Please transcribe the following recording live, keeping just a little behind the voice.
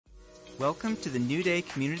Welcome to the New Day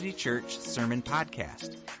Community Church Sermon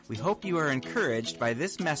Podcast. We hope you are encouraged by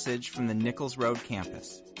this message from the Nichols Road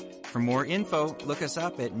campus. For more info, look us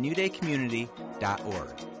up at newdaycommunity.org.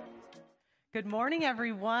 Good morning,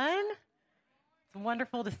 everyone. It's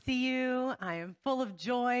wonderful to see you. I am full of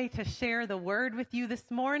joy to share the word with you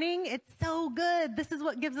this morning. It's so good. This is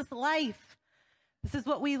what gives us life. This is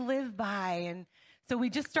what we live by. And so we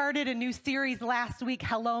just started a new series last week,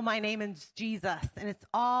 Hello, My Name is Jesus, and it's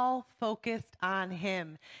all focused on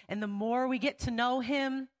him. And the more we get to know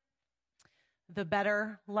him, the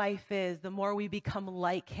better life is, the more we become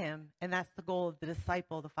like him. And that's the goal of the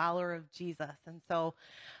disciple, the follower of Jesus. And so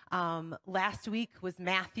last week was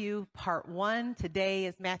Matthew part 1. Today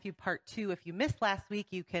is Matthew part 2. If you missed last week,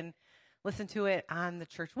 you can listen to it on the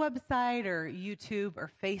church website or YouTube or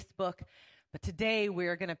Facebook. But today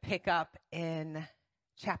we're going to pick up in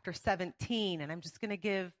chapter 17, and I'm just going to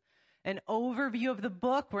give an overview of the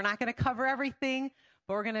book. We're not going to cover everything,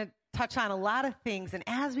 but we're going to touch on a lot of things. And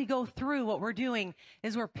as we go through, what we're doing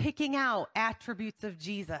is we're picking out attributes of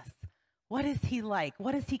Jesus. What is he like?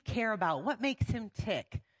 What does he care about? What makes him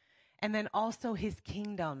tick? And then also his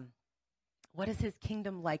kingdom. What is his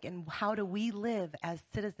kingdom like? And how do we live as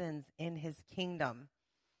citizens in his kingdom?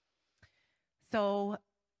 So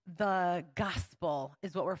the gospel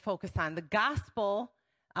is what we're focused on. The gospel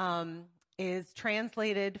is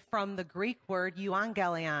translated from the Greek word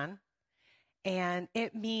euangelion, and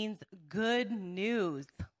it means good news.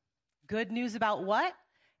 Good news about what?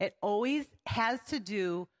 It always has to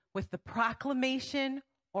do with the proclamation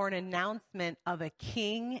or an announcement of a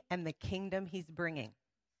king and the kingdom he's bringing.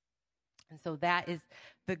 And so that is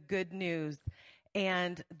the good news.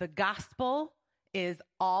 And the gospel is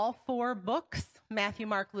all 4 books, Matthew,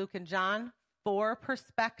 Mark, Luke, and John. 4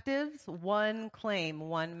 perspectives, 1 claim,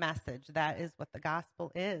 1 message. That is what the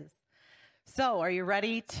gospel is. So are you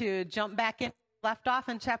ready to jump back in? Left off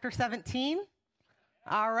in chapter 17?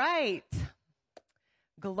 All right.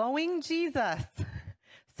 Glowing Jesus.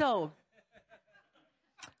 So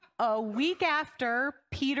a week after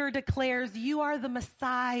Peter declares, "You are the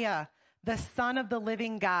Messiah, the Son of the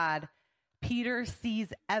living God," Peter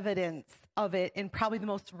sees evidence of it in probably the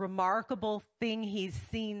most remarkable thing he's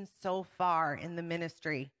seen so far in the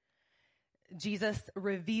ministry. Jesus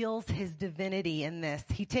reveals his divinity in this.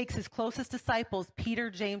 He takes his closest disciples, Peter,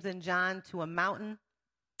 James, and John, to a mountain.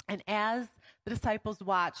 And as the disciples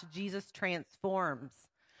watch, Jesus transforms.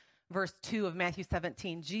 Verse 2 of Matthew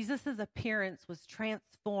 17, Jesus' appearance was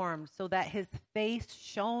transformed so that his face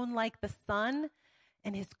shone like the sun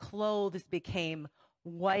and his clothes became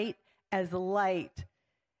white as light.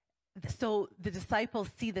 So the disciples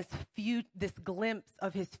see this glimpse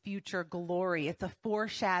of his future glory. It's a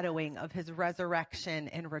foreshadowing of his resurrection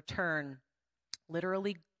and return,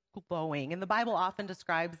 literally glowing. And the Bible often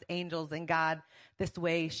describes angels and God this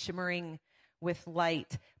way, shimmering with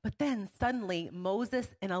light. But then suddenly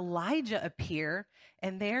Moses and Elijah appear,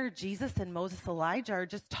 and there Jesus and Moses and Elijah are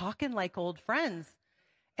just talking like old friends.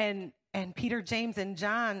 And Peter, James, and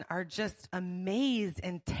John are just amazed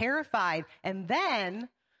and terrified. And then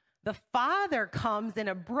the Father comes in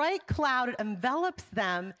a bright cloud, envelops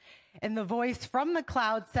them, and the voice from the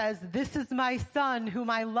cloud says, "This is my Son whom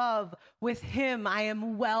I love. With him I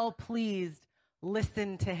am well pleased.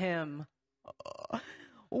 Listen to him."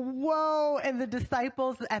 Whoa. And the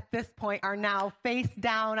disciples at this point are now face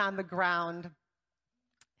down on the ground.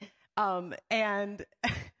 And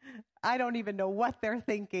I don't even know what they're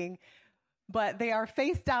thinking, but they are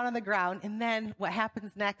face down on the ground. And then what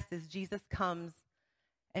happens next is Jesus comes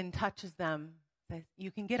and touches them, says, "You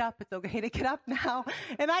can get up. It's okay to get up now."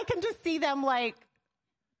 And I can just see them like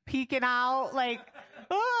peeking out, like,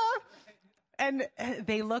 ah. And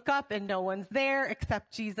they look up and no one's there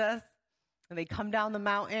except Jesus. And they come down the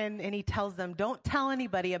mountain and he tells them, "Don't tell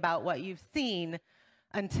anybody about what you've seen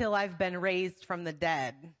until I've been raised from the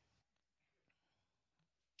dead."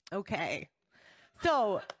 Okay.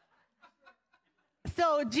 So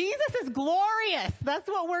Jesus is glorious. That's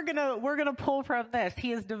what we're gonna pull from this.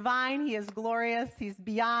 He is divine. He is glorious. He's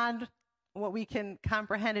beyond what we can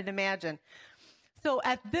comprehend and imagine. So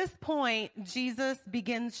at this point, Jesus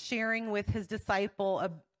begins sharing with his disciples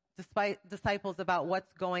about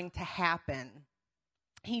what's going to happen.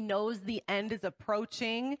 He knows the end is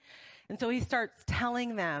approaching, and so he starts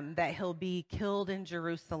telling them that he'll be killed in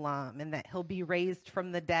Jerusalem and that he'll be raised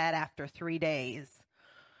from the dead after 3 days.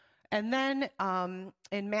 And then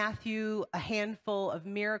in Matthew, a handful of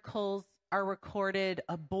miracles are recorded.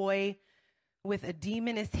 A boy with a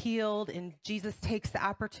demon is healed, and Jesus takes the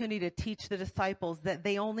opportunity to teach the disciples that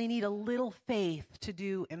they only need a little faith to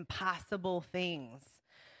do impossible things.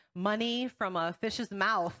 money from a fish's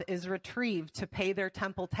mouth is retrieved to pay their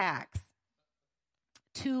temple tax.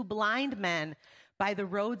 2 blind men by the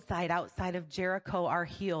roadside outside of Jericho are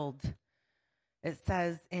healed. It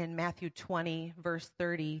says in Matthew 20, verse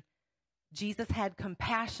 30, Jesus had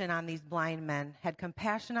compassion on these blind men, had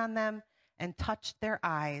compassion on them, and touched their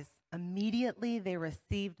eyes. Immediately they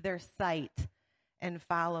received their sight and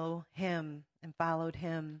followed him.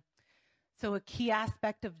 So a key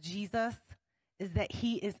aspect of Jesus is that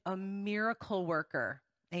he is a miracle worker.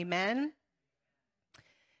 Amen?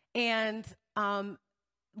 And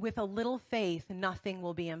with a little faith, nothing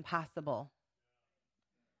will be impossible.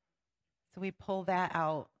 So we pull that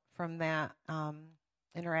out from that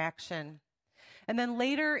interaction. And then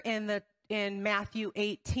later in Matthew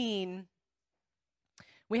 18,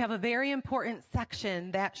 we have a very important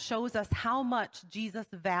section that shows us how much Jesus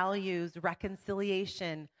values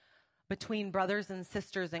reconciliation between brothers and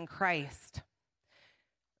sisters in Christ.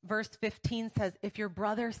 Verse 15 says, if your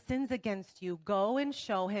brother sins against you, go and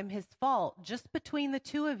show him his fault just between the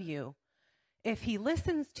two of you. If he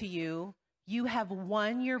listens to you, you have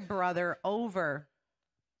won your brother over.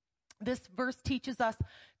 This verse teaches us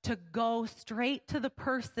to go straight to the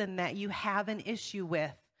person that you have an issue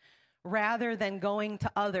with, rather than going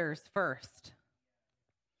to others first.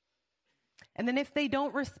 And then if they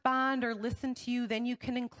don't respond or listen to you, then you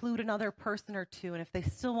can include another person or two. And if they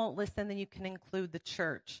still won't listen, then you can include the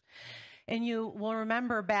church. And you will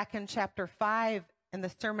remember back in chapter 5 in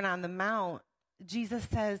the Sermon on the Mount, Jesus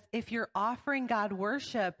says, if you're offering God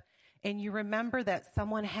worship and you remember that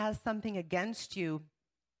someone has something against you,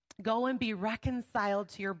 go and be reconciled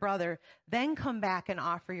to your brother, then come back and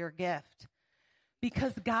offer your gift.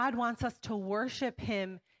 Because God wants us to worship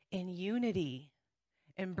him in unity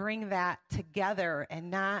and bring that together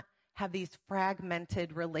and not have these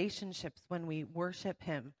fragmented relationships when we worship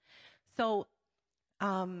him. So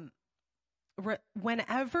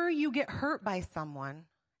whenever you get hurt by someone,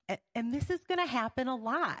 and this is going to happen a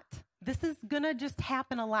lot. This is going to just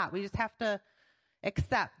happen a lot. We just have to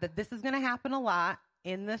accept that this is going to happen a lot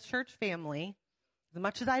in this church family. As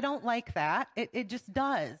much as I don't like that, it just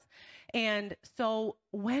does. And so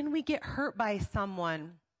when we get hurt by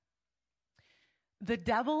someone, the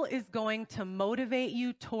devil is going to motivate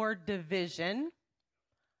you toward division,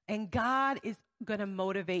 and God is going to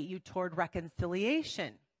motivate you toward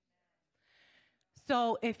reconciliation.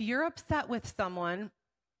 So if you're upset with someone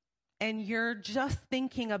and you're just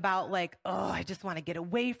thinking about like, oh, I just want to get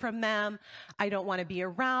away from them, I don't want to be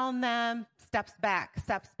around them, steps back.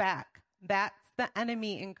 That's the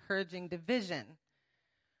enemy encouraging division.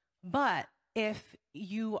 But if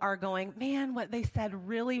you are going, man, what they said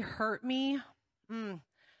really hurt me,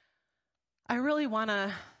 I really want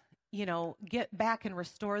to, get back and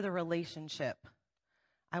restore the relationship.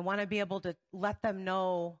 I want to be able to let them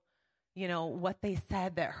know, what they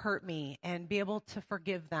said that hurt me and be able to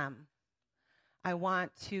forgive them. I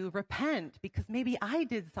want to repent because maybe I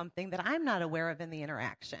did something that I'm not aware of in the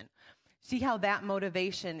interaction. See how that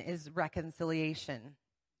motivation is reconciliation.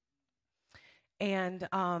 And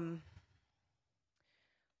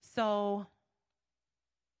so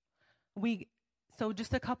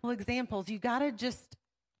just a couple examples. You got to just,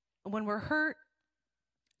 when we're hurt,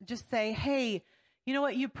 just say, hey, you know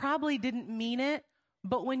what? You probably didn't mean it,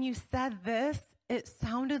 but when you said this, it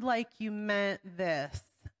sounded like you meant this.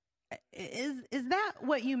 Is that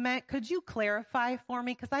what you meant? Could you clarify for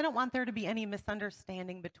me? Because I don't want there to be any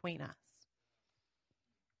misunderstanding between us.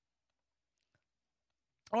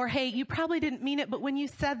 Or, hey, you probably didn't mean it, but when you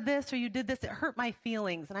said this or you did this, it hurt my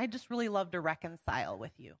feelings, and I just really love to reconcile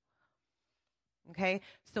with you. Okay?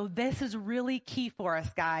 So this is really key for us,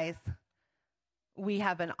 guys. We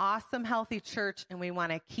have an awesome, healthy church, and we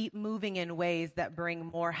want to keep moving in ways that bring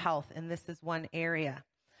more health, and this is one area.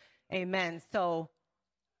 Amen. So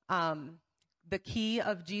the key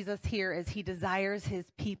of Jesus here is he desires his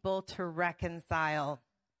people to reconcile.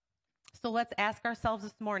 So let's ask ourselves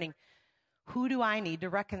this morning, who do I need to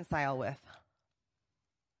reconcile with?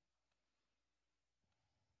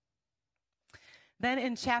 Then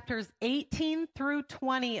in chapters 18 through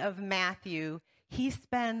 20 of Matthew, he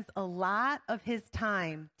spends a lot of his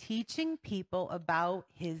time teaching people about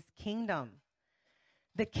his kingdom.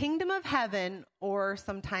 The kingdom of heaven, or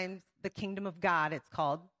sometimes the kingdom of God, it's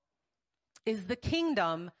called, is the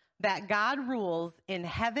kingdom that God rules in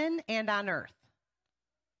heaven and on earth.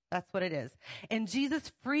 That's what it is. And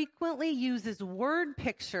Jesus frequently uses word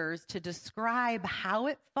pictures to describe how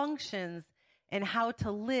it functions and how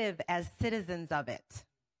to live as citizens of it.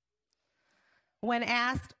 When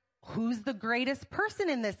asked, who's the greatest person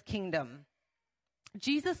in this kingdom?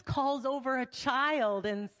 Jesus calls over a child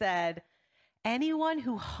and said, Anyone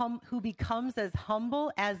who becomes as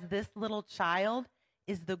humble as this little child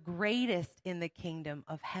is the greatest in the kingdom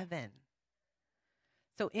of heaven.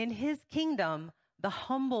 So in his kingdom, the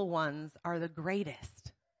humble ones are the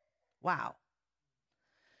greatest. Wow.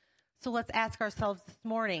 So let's ask ourselves this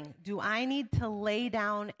morning, do I need to lay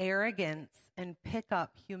down arrogance and pick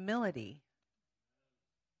up humility?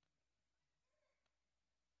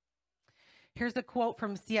 Here's a quote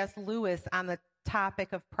from C.S. Lewis on the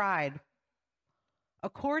topic of pride.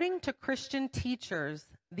 According to Christian teachers,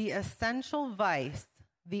 the essential vice,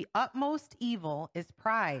 the utmost evil, is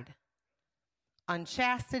pride.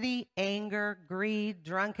 Unchastity, anger, greed,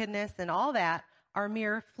 drunkenness, and all that are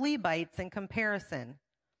mere flea bites in comparison.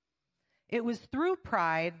 It was through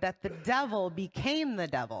pride that the devil became the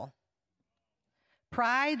devil.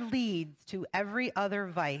 Pride leads to every other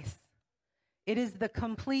vice. It is the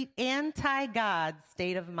complete anti-God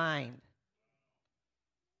state of mind.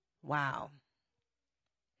 Wow.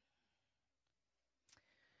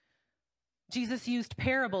 Jesus used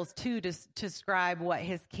parables, too, to describe what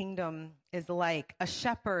his kingdom is like. A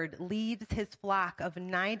shepherd leads his flock of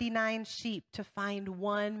 99 sheep to find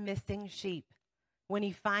one missing sheep. When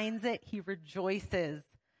he finds it, he rejoices.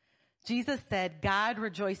 Jesus said God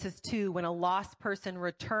rejoices, too, when a lost person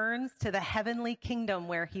returns to the heavenly kingdom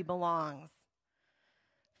where he belongs.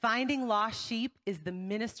 Finding lost sheep is the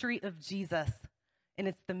ministry of Jesus, and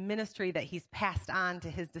it's the ministry that he's passed on to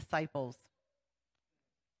his disciples.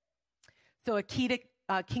 So a key to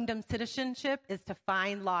kingdom citizenship is to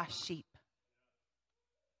find lost sheep.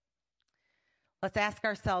 Let's ask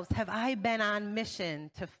ourselves, have I been on mission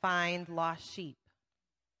to find lost sheep?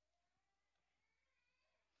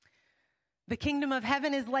 The kingdom of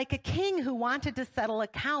heaven is like a king who wanted to settle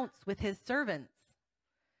accounts with his servants.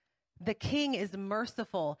 The king is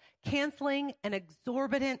merciful, canceling an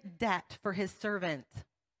exorbitant debt for his servant.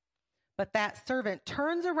 But that servant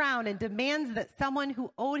turns around and demands that someone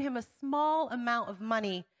who owed him a small amount of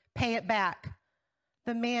money pay it back.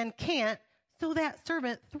 The man can't, so that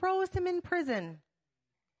servant throws him in prison.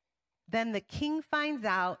 Then the king finds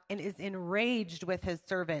out and is enraged with his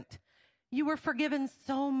servant. You were forgiven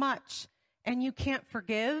so much, and you can't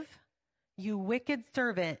forgive? You wicked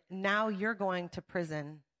servant, now you're going to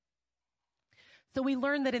prison. So we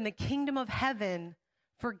learn that in the kingdom of heaven,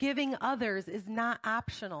 forgiving others is not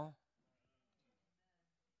optional.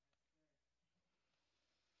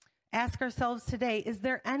 Ask ourselves today, is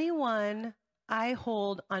there anyone I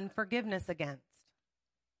hold unforgiveness against?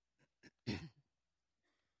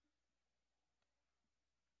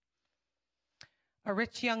 A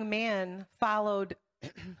rich young man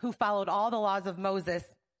who followed all the laws of Moses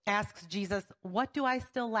asks Jesus, what do I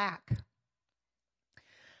still lack?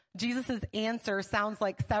 Jesus' answer sounds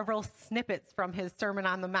like several snippets from his Sermon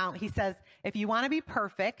on the Mount. He says, if you want to be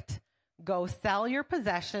perfect, go sell your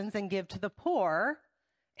possessions and give to the poor,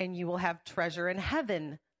 and you will have treasure in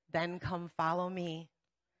heaven. Then come follow me.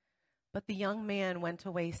 But the young man went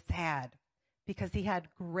away sad because he had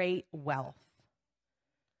great wealth.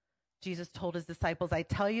 Jesus told his disciples, I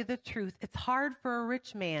tell you the truth, it's hard for a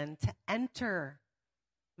rich man to enter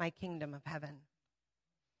my kingdom of heaven.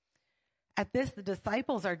 At this, the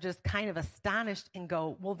disciples are just kind of astonished and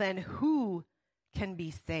go, well, then who can be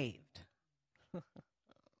saved?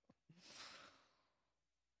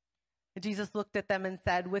 Jesus looked at them and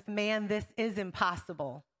said, with man, this is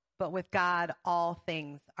impossible, but with God, all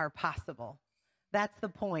things are possible. That's the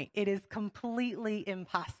point. It is completely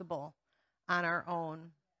impossible on our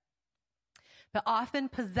own. But often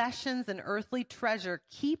possessions and earthly treasure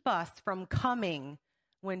keep us from coming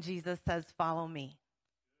when Jesus says, follow me.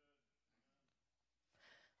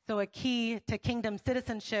 So a key to kingdom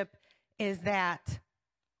citizenship is that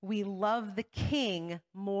we love the king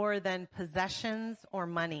more than possessions or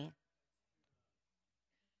money.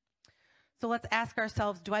 So let's ask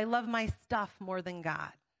ourselves, do I love my stuff more than God?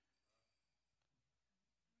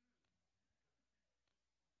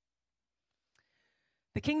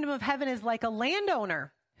 The kingdom of heaven is like a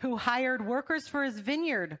landowner who hired workers for his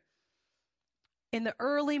vineyard. In the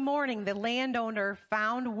early morning, the landowner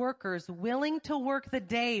found workers willing to work the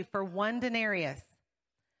day for 1 denarius.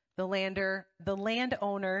 The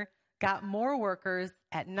landowner got more workers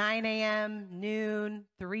at 9 a.m., noon,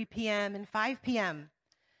 3 p.m., and 5 p.m.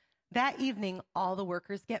 That evening, all the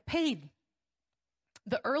workers get paid.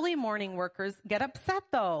 The early morning workers get upset,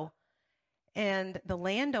 though. And the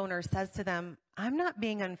landowner says to them, I'm not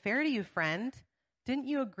being unfair to you, friend. Didn't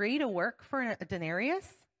you agree to work for a denarius?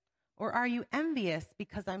 Or are you envious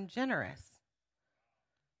because I'm generous?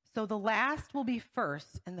 So the last will be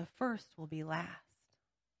first, and the first will be last.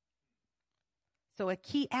 So a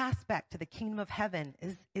key aspect to the kingdom of heaven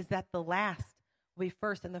is that the last will be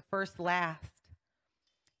first and the first last.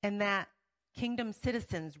 And that kingdom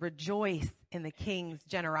citizens rejoice in the king's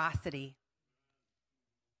generosity.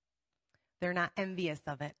 They're not envious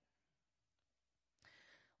of it.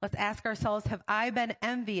 Let's ask ourselves, have I been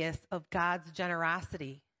envious of God's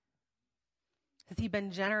generosity? Has he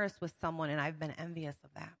been generous with someone and I've been envious of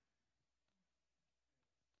that?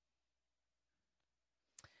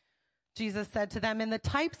 Jesus said to them, in the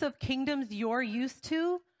types of kingdoms you're used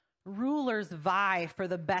to, rulers vie for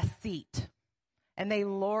the best seat, and they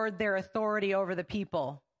lord their authority over the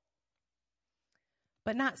people.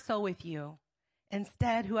 But not so with you.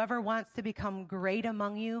 Instead, whoever wants to become great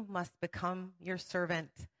among you must become your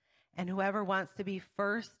servant, and whoever wants to be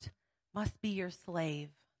first must be your slave.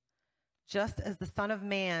 Just as the Son of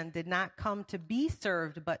Man did not come to be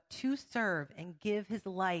served, but to serve and give his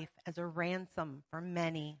life as a ransom for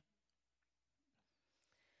many.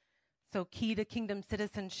 So key to kingdom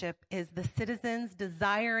citizenship is the citizens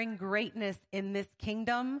desiring greatness in this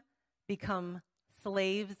kingdom become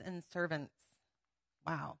slaves and servants.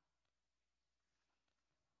 Wow.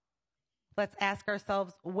 Let's ask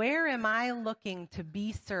ourselves, where am I looking to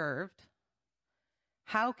be served?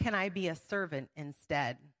 How can I be a servant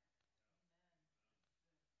instead?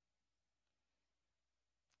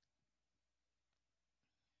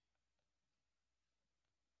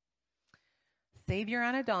 Savior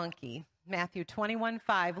on a donkey. Matthew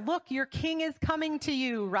 21:5. Look, your king is coming to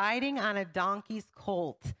you, riding on a donkey's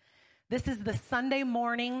colt. This is the Sunday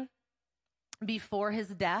morning before his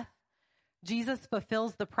death. Jesus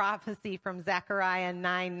fulfills the prophecy from Zechariah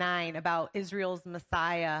 9:9 about Israel's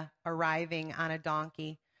Messiah arriving on a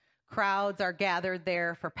donkey. Crowds are gathered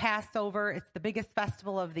there for Passover. It's the biggest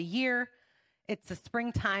festival of the year. It's a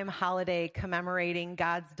springtime holiday commemorating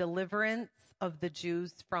God's deliverance of the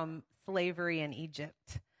Jews from slavery in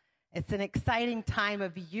Egypt. It's an exciting time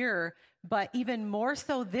of year, but even more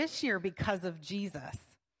so this year because of Jesus.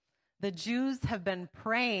 The Jews have been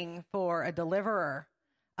praying for a deliverer,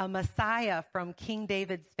 a Messiah from King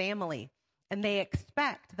David's family, and they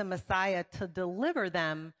expect the Messiah to deliver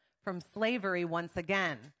them from slavery once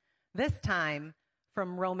again, this time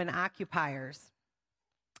from Roman occupiers.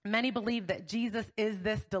 Many believe that Jesus is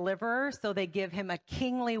this deliverer, so they give him a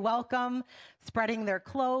kingly welcome, spreading their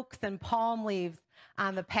cloaks and palm leaves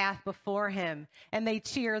on the path before him. And they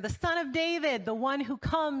cheer, the Son of David, the one who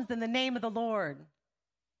comes in the name of the Lord.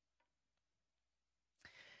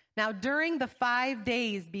 Now, during the 5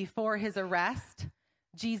 days before his arrest,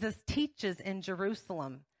 Jesus teaches in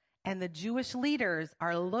Jerusalem, and the Jewish leaders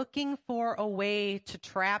are looking for a way to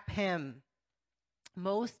trap him.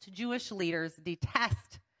 Most Jewish leaders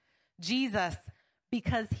detest Jesus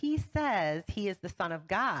because he says he is the Son of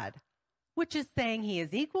God, which is saying he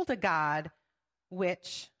is equal to God,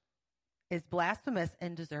 which is blasphemous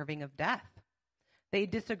and deserving of death. They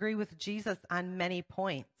disagree with Jesus on many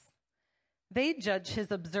points. They judge his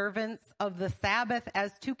observance of the Sabbath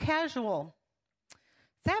as too casual.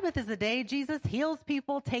 Sabbath is a day Jesus heals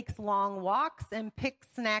people, takes long walks, and picks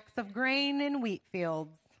snacks of grain in wheat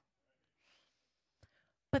fields.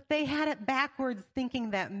 But they had it backwards,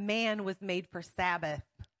 thinking that man was made for Sabbath.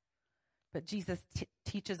 But Jesus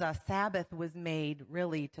teaches us Sabbath was made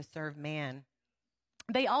really to serve man.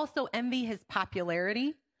 They also envy his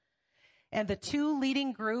popularity. And the two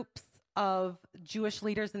leading groups of Jewish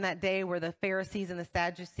leaders in that day were the Pharisees and the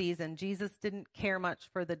Sadducees, and Jesus didn't care much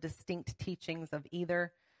for the distinct teachings of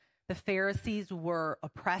either. The Pharisees were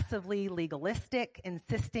oppressively legalistic,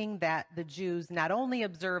 insisting that the Jews not only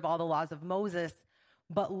observe all the laws of Moses,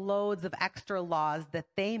 but loads of extra laws that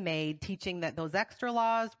they made, teaching that those extra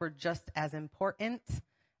laws were just as important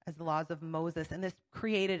as the laws of Moses. And this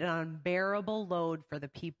created an unbearable load for the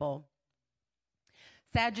people.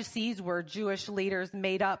 Sadducees were Jewish leaders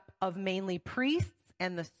made up of mainly priests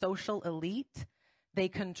and the social elite. They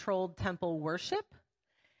controlled temple worship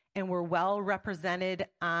and were well represented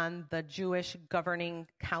on the Jewish governing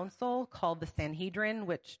council called the Sanhedrin,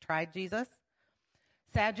 which tried Jesus.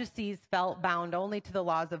 Sadducees felt bound only to the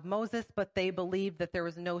laws of Moses, but they believed that there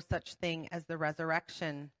was no such thing as the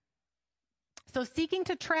resurrection. So seeking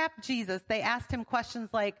to trap Jesus, they asked him questions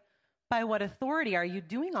like, by what authority are you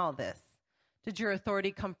doing all this? Did your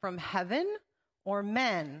authority come from heaven or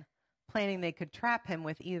men? Planning they could trap him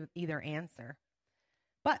with either answer.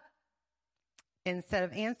 But instead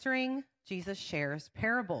of answering, Jesus shares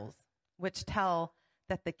parables, which tell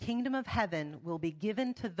that the kingdom of heaven will be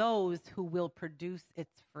given to those who will produce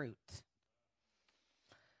its fruit.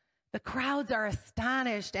 The crowds are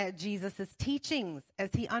astonished at Jesus' teachings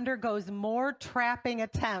as he undergoes more trapping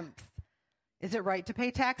attempts. Is it right to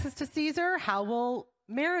pay taxes to Caesar? How will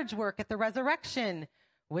marriage work at the resurrection?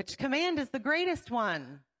 Which command is the greatest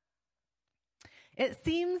one? It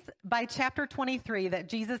seems by chapter 23 that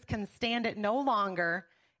Jesus can stand it no longer,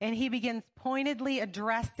 and he begins pointedly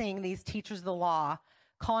addressing these teachers of the law,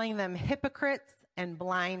 calling them hypocrites and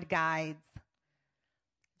blind guides.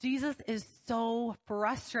 Jesus is so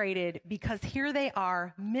frustrated because here they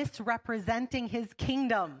are misrepresenting his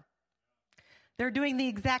kingdom. They're doing the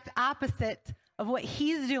exact opposite of what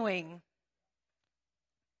he's doing.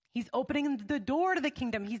 He's opening the door to the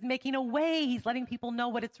kingdom. He's making a way. He's letting people know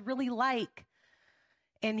what it's really like.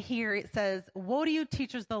 And here it says, "Woe to you,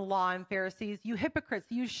 teachers of the law and Pharisees, you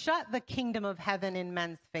hypocrites, you shut the kingdom of heaven in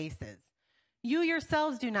men's faces. You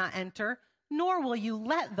yourselves do not enter, nor will you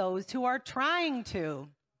let those who are trying to."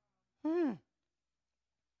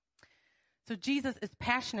 So Jesus is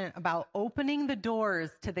passionate about opening the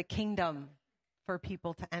doors to the kingdom for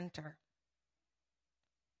people to enter.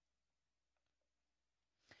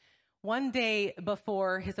 One day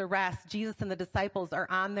before his arrest, Jesus and the disciples are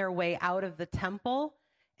on their way out of the temple,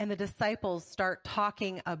 and the disciples start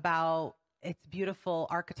talking about its beautiful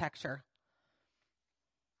architecture.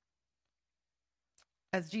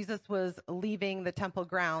 As Jesus was leaving the temple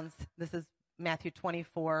grounds, this is Matthew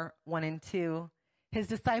 24, 1 and 2, his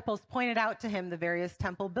disciples pointed out to him the various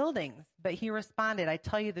temple buildings, but he responded, "I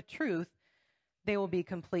tell you the truth, they will be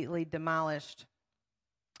completely demolished."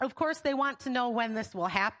 Of course, they want to know when this will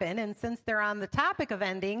happen, and since they're on the topic of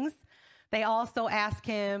endings, they also ask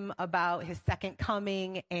him about his second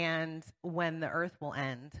coming and when the earth will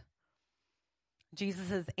end.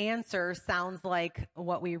 Jesus' answer sounds like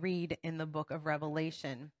what we read in the book of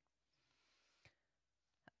Revelation.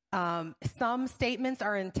 Some statements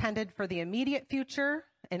are intended for the immediate future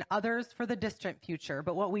and others for the distant future.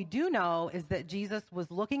 But what we do know is that Jesus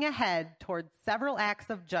was looking ahead towards several acts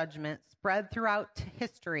of judgment spread throughout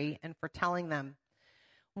history and foretelling them.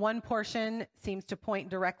 One portion seems to point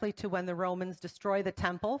directly to when the Romans destroy the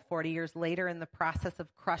temple 40 years later in the process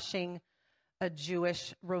of crushing a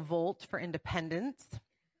Jewish revolt for independence.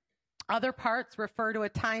 Other parts refer to a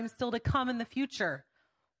time still to come in the future,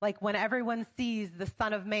 like when everyone sees the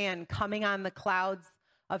Son of Man coming on the clouds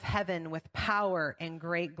of heaven with power and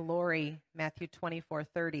great glory, Matthew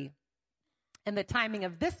 24:30. And the timing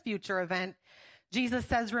of this future event, Jesus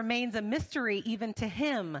says, remains a mystery even to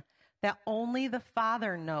him, that only the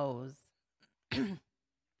Father knows. And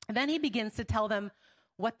then he begins to tell them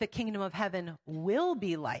what the kingdom of heaven will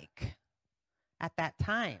be like at that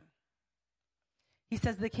time. He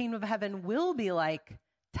says the kingdom of heaven will be like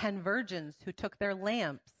 10 virgins who took their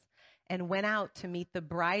lamps and went out to meet the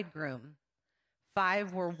bridegroom.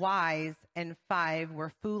 5 were wise and 5 were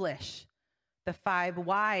foolish. The 5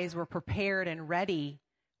 wise were prepared and ready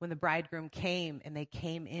when the bridegroom came, and they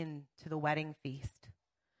came in to the wedding feast.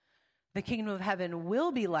 The kingdom of heaven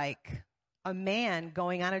will be like a man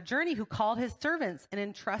going on a journey who called his servants and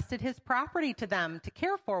entrusted his property to them to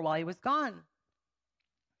care for while he was gone.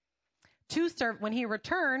 When he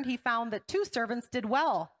returned, he found that 2 servants did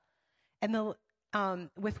well and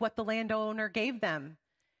with what the landowner gave them.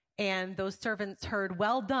 And those servants heard,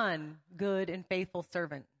 "Well done, good and faithful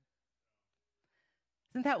servant."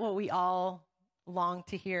 Isn't that what we all long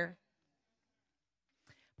to hear?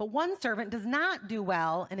 But one servant does not do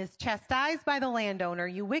well and is chastised by the landowner,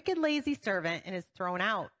 "You wicked, lazy servant," and is thrown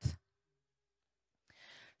out.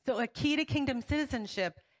 So a key to kingdom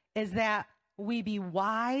citizenship is that we be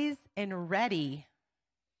wise and ready.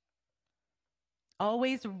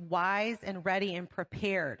 Always wise and ready and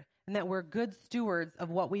prepared, and that we're good stewards of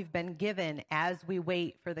what we've been given as we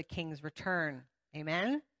wait for the King's return.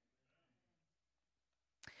 Amen?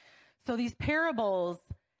 So these parables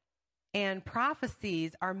and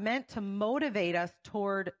prophecies are meant to motivate us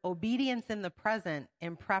toward obedience in the present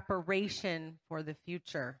in preparation for the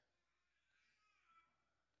future.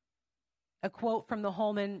 A quote from the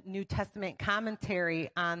Holman New Testament commentary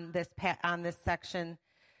on this section: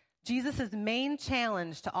 Jesus' main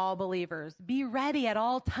challenge to all believers: be ready at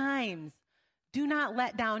all times. Do not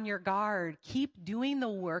let down your guard. Keep doing the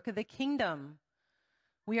work of the kingdom.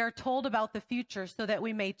 We are told about the future so that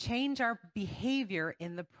we may change our behavior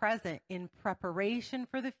in the present in preparation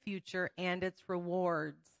for the future and its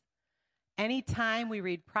rewards. Anytime we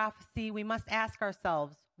read prophecy, we must ask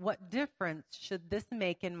ourselves, what difference should this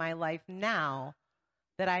make in my life now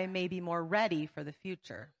that I may be more ready for the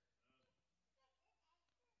future?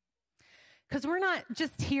 Because we're not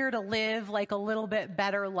just here to live like a little bit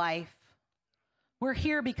better life. We're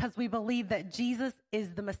here because we believe that Jesus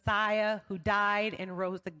is the Messiah who died and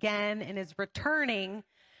rose again and is returning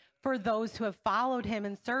for those who have followed him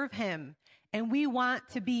and serve him. And we want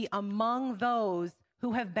to be among those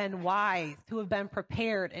who have been wise, who have been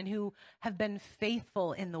prepared, and who have been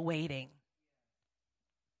faithful in the waiting.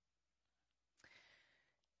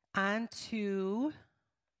 On to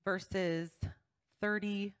verses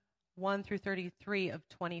 31 through 33 of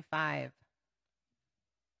 25.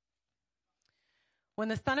 When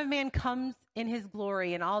the Son of Man comes in his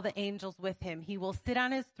glory and all the angels with him, he will sit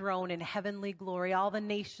on his throne in heavenly glory. All the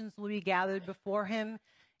nations will be gathered before him,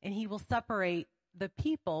 and he will separate the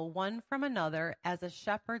people one from another as a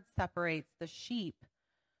shepherd separates the sheep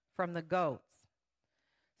from the goats.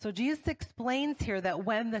 So Jesus explains here that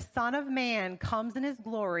when the Son of Man comes in his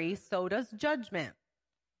glory, so does judgment.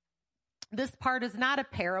 This part is not a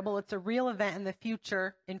parable. It's a real event in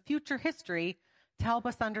future history, to help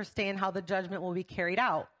us understand how the judgment will be carried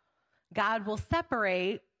out. God will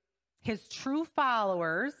separate his true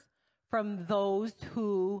followers from those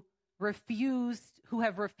who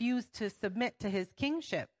have refused to submit to his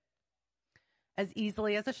kingship, as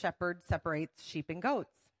easily as a shepherd separates sheep and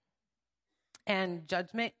goats. And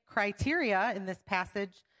judgment criteria in this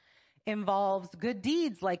passage involves good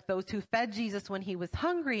deeds, like those who fed Jesus when he was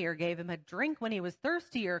hungry, or gave him a drink when he was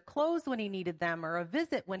thirsty, or clothes when he needed them, or a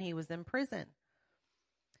visit when he was in prison.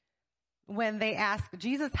 When they ask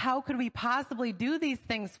Jesus, how could we possibly do these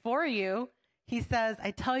things for you? He says,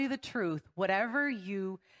 I tell you the truth, whatever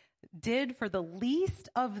you did for the least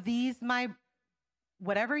of these,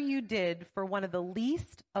 whatever you did for one of the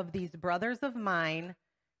least of these brothers of mine,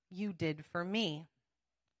 you did for me.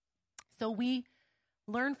 So we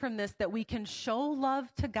learn from this that we can show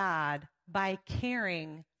love to God by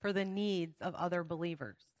caring for the needs of other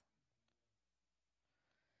believers.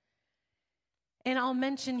 And I'll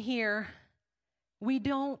mention here, we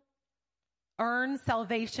don't earn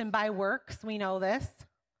salvation by works, we know this,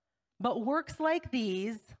 but works like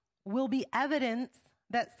these will be evidence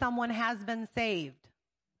that someone has been saved.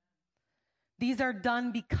 These are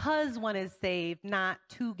done because one is saved, not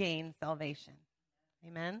to gain salvation.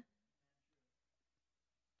 Amen?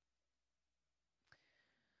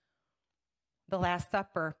 The Last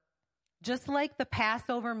Supper. Just like the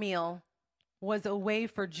Passover meal was a way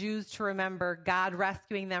for Jews to remember God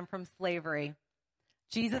rescuing them from slavery,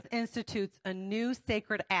 Jesus institutes a new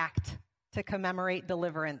sacred act to commemorate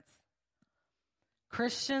deliverance.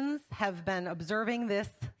 Christians have been observing this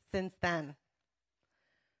since then.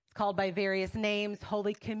 It's called by various names: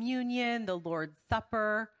 Holy Communion, the Lord's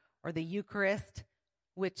Supper, or the Eucharist,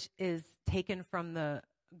 which is taken from the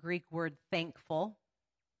Greek word thankful.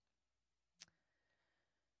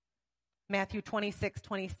 Matthew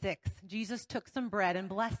 26:26. Jesus took some bread and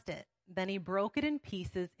blessed it. Then he broke it in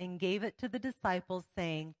pieces and gave it to the disciples,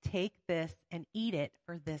 saying, take this and eat it,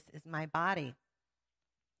 for this is my body.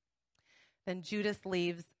 Then Judas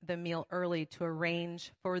leaves the meal early to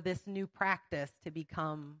arrange for this new practice to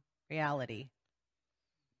become reality.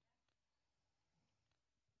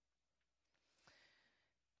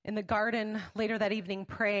 In the garden later that evening,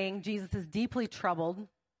 praying, Jesus is deeply troubled.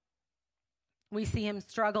 We see him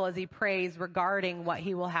struggle as he prays regarding what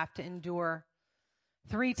he will have to endure.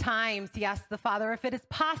 3 times he asks the Father, if it is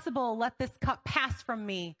possible, let this cup pass from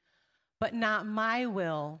me, but not my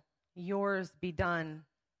will, yours be done.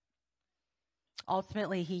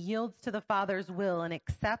 Ultimately, he yields to the Father's will and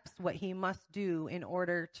accepts what he must do in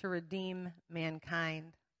order to redeem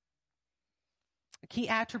mankind. A key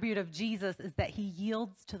attribute of Jesus is that he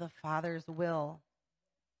yields to the Father's will.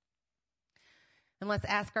 And let's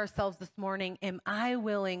ask ourselves this morning, am I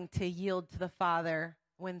willing to yield to the Father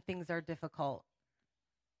when things are difficult?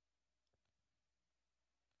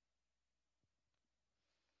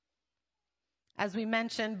 As we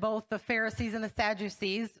mentioned, both the Pharisees and the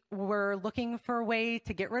Sadducees were looking for a way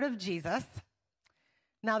to get rid of Jesus.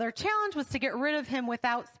 Now, their challenge was to get rid of him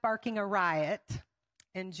without sparking a riot,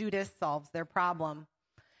 and Judas solves their problem.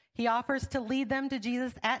 He offers to lead them to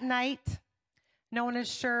Jesus at night. No one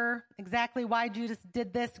is sure exactly why Judas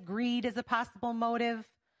did this. Greed is a possible motive.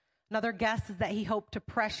 Another guess is that he hoped to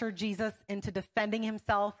pressure Jesus into defending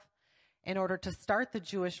himself in order to start the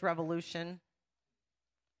Jewish revolution.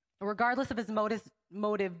 Regardless of his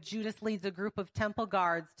motive, Judas leads a group of temple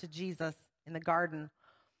guards to Jesus in the garden.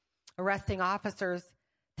 Arresting officers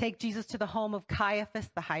take Jesus to the home of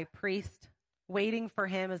Caiaphas, the high priest. Waiting for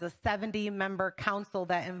him is a 70-member council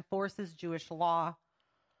that enforces Jewish law.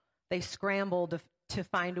 They scramble to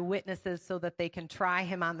find witnesses so that they can try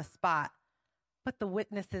him on the spot. But the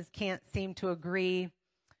witnesses can't seem to agree,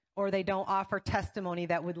 or they don't offer testimony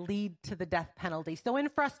that would lead to the death penalty. So in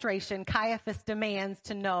frustration, Caiaphas demands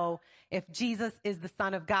to know if Jesus is the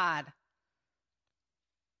Son of God.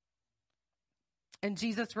 And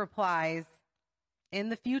Jesus replies, In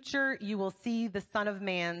the future, you will see the Son of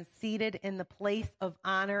Man seated in the place of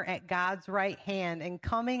honor at God's right hand and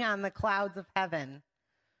coming on the clouds of heaven.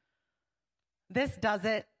 This does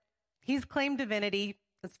it. He's claimed divinity.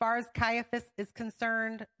 As far as Caiaphas is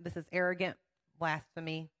concerned, this is arrogant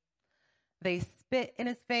blasphemy. They spit in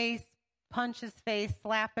his face, punch his face,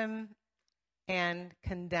 slap him, and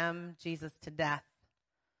condemn Jesus to death.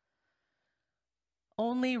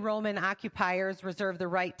 Only Roman occupiers reserve the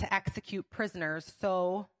right to execute prisoners.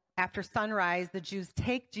 So after sunrise, the Jews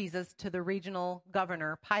take Jesus to the regional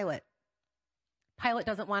governor, Pilate. Pilate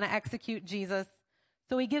doesn't want to execute Jesus,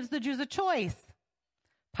 so he gives the Jews a choice.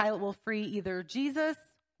 Pilate will free either Jesus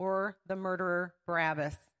or the murderer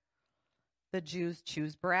Barabbas. The Jews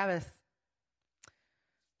choose Barabbas.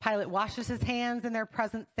 Pilate washes his hands in their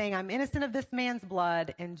presence, saying, "I'm innocent of this man's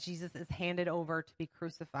blood," and Jesus is handed over to be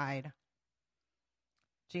crucified.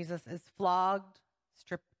 Jesus is flogged,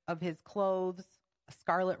 stripped of his clothes, a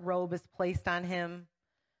scarlet robe is placed on him,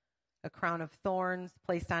 a crown of thorns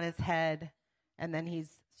placed on his head, and then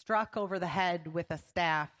he's struck over the head with a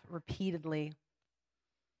staff repeatedly.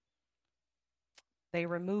 They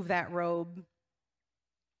remove that robe,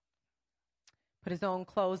 put his own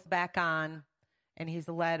clothes back on, and he's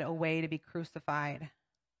led away to be crucified.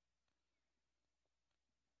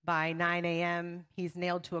 By 9 a.m., he's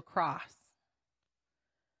nailed to a cross.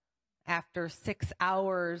 After 6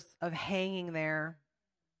 hours of hanging there,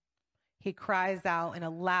 he cries out in a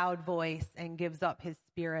loud voice and gives up his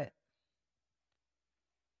spirit.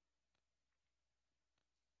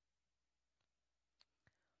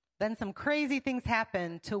 Then some crazy things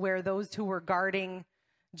happened to where those who were guarding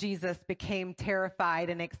Jesus became terrified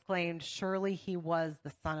and exclaimed, "Surely he was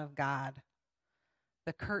the Son of God."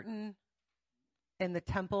 The curtain in the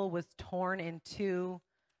temple was torn in two.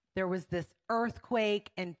 There was this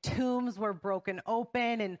earthquake, and tombs were broken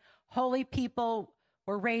open, and holy people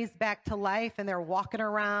were raised back to life, and they're walking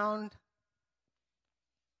around.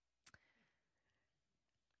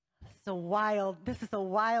 This is a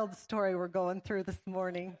wild story we're going through this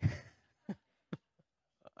morning.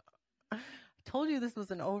 I told you this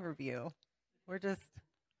was an overview. We're just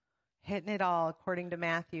hitting it all according to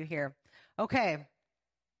Matthew here. Okay.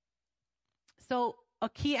 So a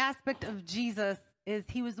key aspect of Jesus is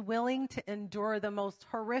he was willing to endure the most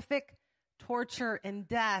horrific torture and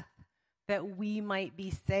death that we might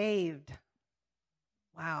be saved.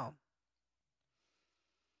 Wow.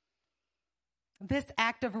 This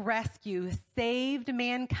act of rescue saved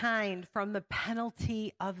mankind from the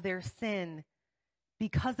penalty of their sin.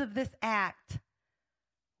 Because of this act,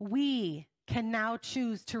 we can now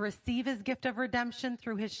choose to receive his gift of redemption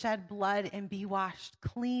through his shed blood and be washed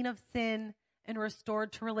clean of sin and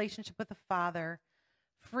restored to relationship with the Father,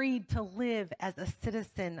 freed to live as a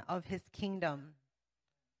citizen of his kingdom.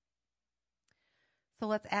 So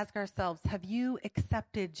let's ask ourselves, have you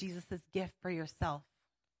accepted Jesus' gift for yourself?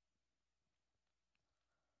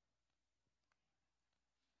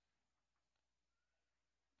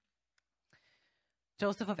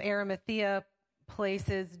 Joseph of Arimathea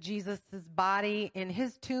places Jesus' body in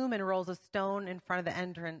his tomb and rolls a stone in front of the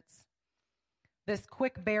entrance. This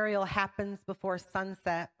quick burial happens before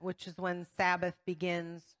sunset, which is when Sabbath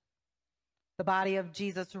begins. The body of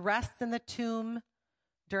Jesus rests in the tomb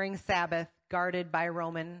during Sabbath, guarded by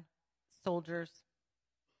Roman soldiers.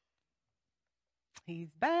 He's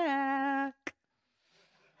back.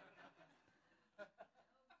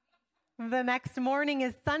 The next morning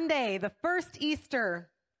is Sunday, the first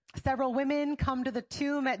Easter. Several women come to the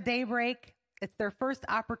tomb at daybreak. It's their first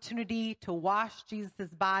opportunity to wash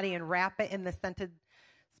Jesus' body and wrap it in the scented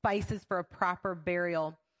spices for a proper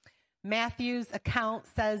burial. Matthew's account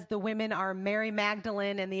says the women are Mary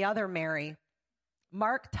Magdalene and the other Mary.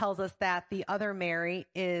 Mark tells us that the other Mary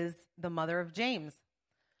is the mother of James.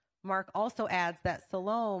 Mark also adds that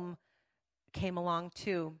Salome came along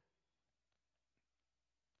too.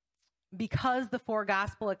 Because the four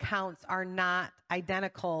gospel accounts are not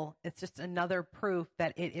identical, it's just another proof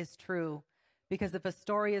that it is true. Because if a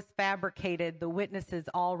story is fabricated, the witnesses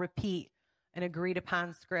all repeat an agreed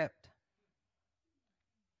upon script.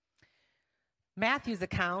 Matthew's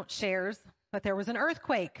account shares that there was an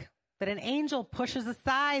earthquake, that an angel pushes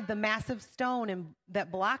aside the massive stone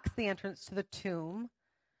that blocks the entrance to the tomb,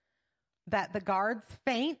 that the guards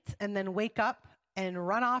faint and then wake up and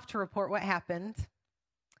run off to report what happened.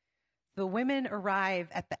 The women arrive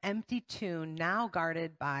at the empty tomb, now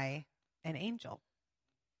guarded by an angel.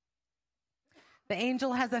 The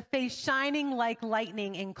angel has a face shining like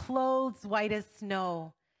lightning and clothes white as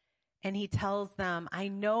snow. And he tells them, "I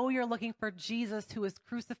know you're looking for Jesus who was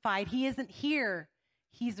crucified. He isn't here.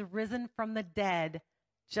 He's risen from the dead,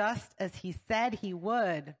 just as he said he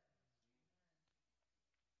would.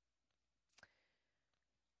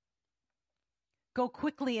 Go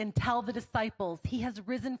quickly and tell the disciples, he has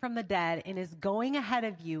risen from the dead and is going ahead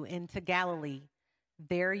of you into Galilee.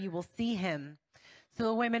 There you will see him. So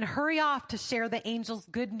the women hurry off to share the angel's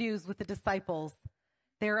good news with the disciples.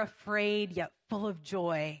 They're afraid yet full of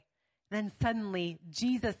joy. Then suddenly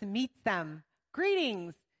Jesus meets them.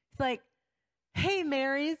 Greetings. He's like, hey,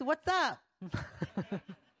 Marys, what's up?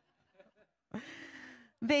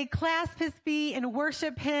 They clasp his feet and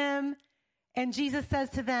worship him. And Jesus says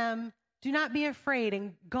to them, do not be afraid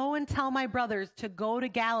and go and tell my brothers to go to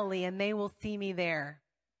Galilee and they will see me there.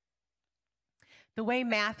 The way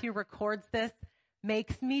Matthew records this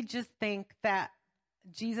makes me just think that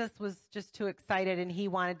Jesus was just too excited and he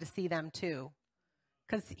wanted to see them too.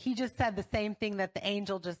 Because he just said the same thing that the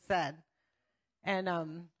angel just said. And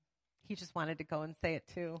he just wanted to go and say it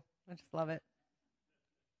too. I just love it.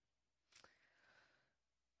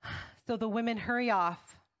 So the women hurry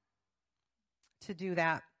off to do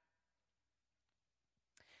that.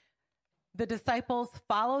 The disciples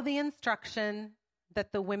follow the instruction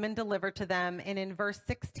that the women deliver to them. And in verse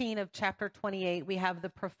 16 of chapter 28, we have the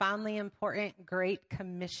profoundly important Great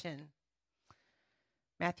Commission.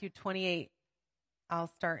 Matthew 28, I'll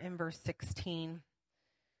start in verse 16.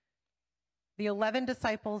 The 11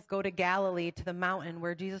 disciples go to Galilee, to the mountain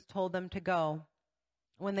where Jesus told them to go.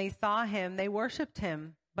 When they saw him, they worshiped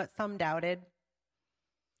him, but some doubted.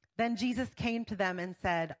 Then Jesus came to them and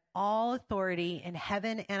said, all authority in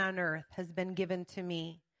heaven and on earth has been given to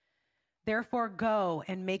me. Therefore go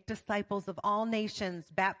and make disciples of all nations,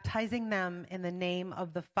 baptizing them in the name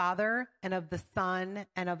of the Father and of the Son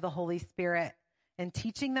and of the Holy Spirit, and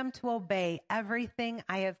teaching them to obey everything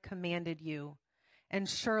I have commanded you. And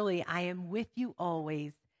surely I am with you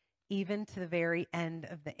always, even to the very end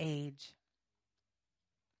of the age.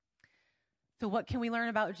 So what can we learn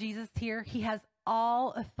about Jesus here? He has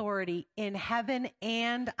all authority in heaven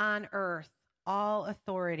and on earth, all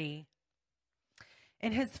authority.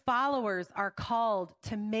 And his followers are called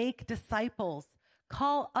to make disciples,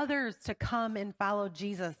 call others to come and follow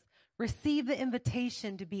Jesus, receive the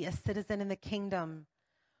invitation to be a citizen in the kingdom.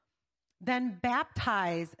 Then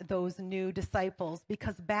baptize those new disciples,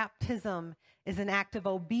 because baptism is an act of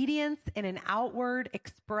obedience and an outward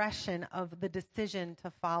expression of the decision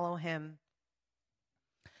to follow him.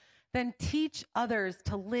 Then teach others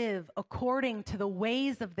to live according to the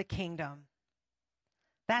ways of the kingdom.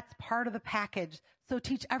 That's part of the package. So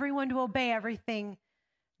teach everyone to obey everything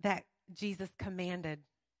that Jesus commanded.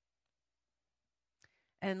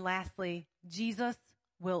 And lastly, Jesus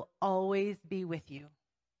will always be with you.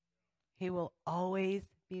 He will always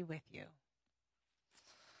be with you.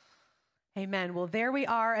 Amen. Well, there we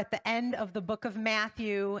are at the end of the book of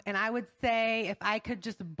Matthew. And I would say if I could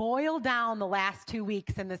just boil down the last 2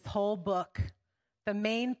 weeks in this whole book, the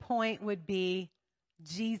main point would be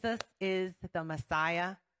Jesus is the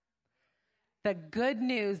Messiah. The good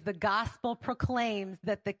news, the gospel proclaims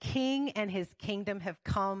that the King and his kingdom have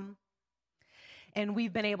come. And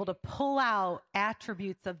we've been able to pull out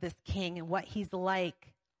attributes of this King and what he's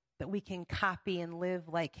like, that we can copy and live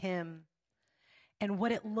like him, and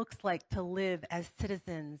what it looks like to live as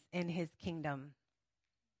citizens in his kingdom.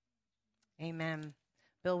 Amen.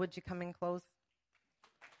 Bill, would you come and close?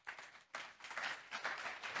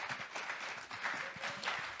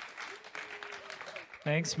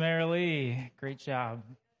 Thanks, Mary Lee. Great job.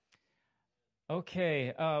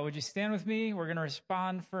 Okay, would you stand with me? We're going to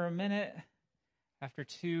respond for a minute after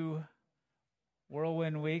 2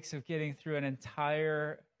 whirlwind weeks of getting through an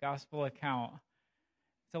entire gospel account.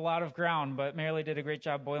 It's a lot of ground, but Mary Lee did a great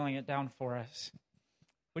job boiling it down for us.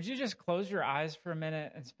 Would you just close your eyes for a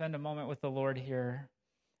minute and spend a moment with the Lord here?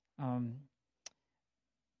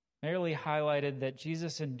 Mary Lee highlighted that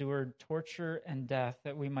Jesus endured torture and death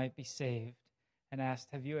that we might be saved, and asked,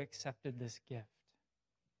 have you accepted this gift?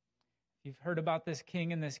 If you've heard about this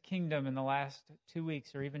King and this kingdom in the last 2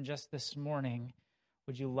 weeks, or even just this morning,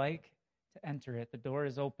 would you like to enter it? The door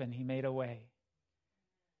is open. He made a way.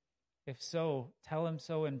 If so, tell him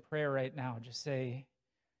so in prayer right now. Just say,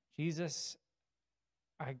 Jesus,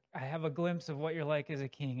 I have a glimpse of what you're like as a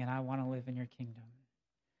king, and I want to live in your kingdom.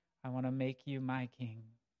 I want to make you my king.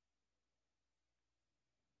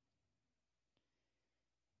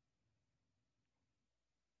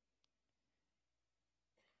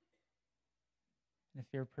 And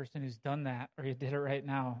if you're a person who's done that, or you did it right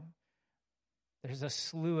now, there's a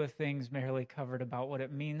slew of things Mary Lee covered about what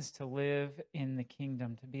it means to live in the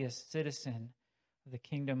kingdom, to be a citizen of the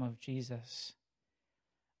kingdom of Jesus.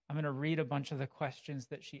 I'm going to read a bunch of the questions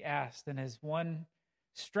that she asked, and as one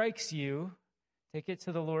strikes you, Take it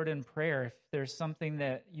to the Lord in prayer. If there's something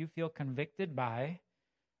that you feel convicted by,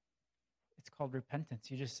 it's called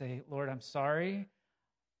repentance. You just say, Lord, I'm sorry.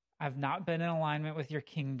 I've not been in alignment with your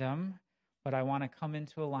kingdom, but I want to come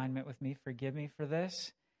into alignment with me. Forgive me for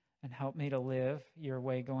this and help me to live your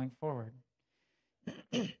way going forward.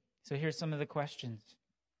 So here's some of the questions.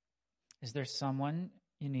 Is there someone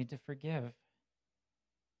you need to forgive?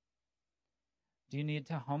 Do you need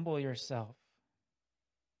to humble yourself?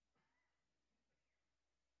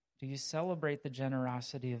 Do you celebrate the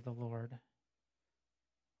generosity of the Lord?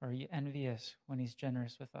 Or are you envious when he's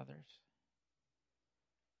generous with others?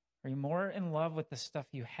 Are you more in love with the stuff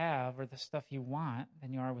you have or the stuff you want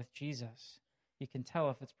than you are with Jesus? You can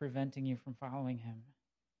tell if it's preventing you from following him.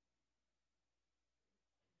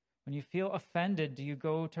 When you feel offended, do you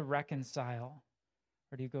go to reconcile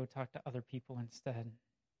or do you go talk to other people instead?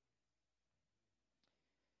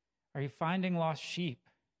 Are you finding lost sheep,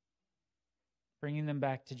 bringing them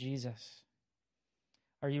back to Jesus?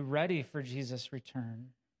 Are you ready for Jesus' return?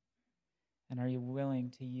 And are you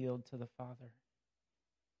willing to yield to the Father?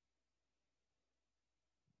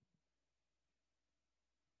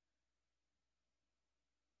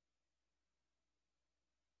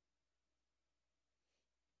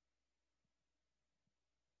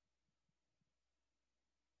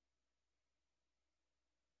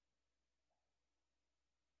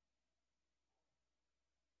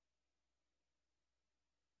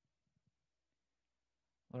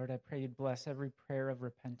 Lord, I pray you'd bless every prayer of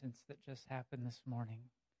repentance that just happened this morning,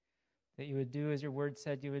 that you would do as your word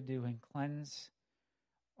said you would do and cleanse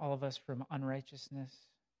all of us from unrighteousness,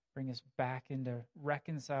 bring us back into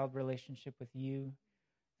reconciled relationship with you.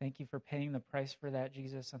 Thank you for paying the price for that,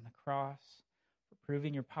 Jesus, on the cross, for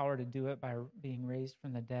proving your power to do it by being raised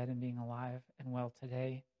from the dead and being alive and well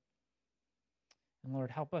today. And Lord,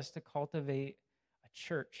 help us to cultivate a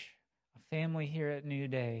church, a family here at New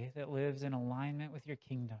Day that lives in alignment with your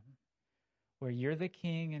kingdom, where you're the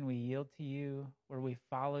king and we yield to you, where we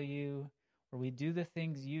follow you, where we do the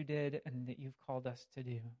things you did and that you've called us to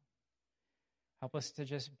do. Help us to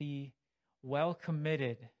just be well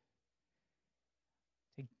committed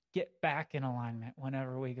to get back in alignment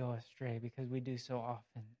whenever we go astray, because we do so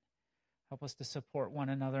often. Help us to support one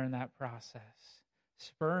another in that process,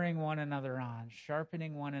 spurring one another on,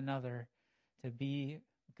 sharpening one another to be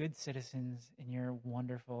good citizens in your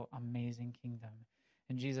wonderful, amazing kingdom.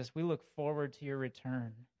 And Jesus, we look forward to your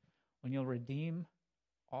return when you'll redeem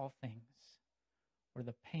all things, where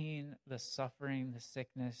the pain, the suffering, the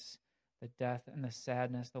sickness, the death and the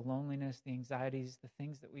sadness, the loneliness, the anxieties, the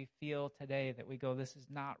things that we feel today that we go, this is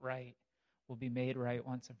not right, will be made right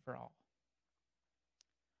once and for all.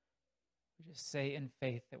 We just say in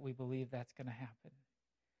faith that we believe that's going to happen.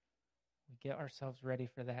 We get ourselves ready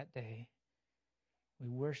for that day. We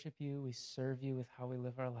worship you, we serve you with how we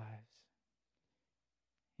live our lives.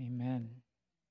 Amen.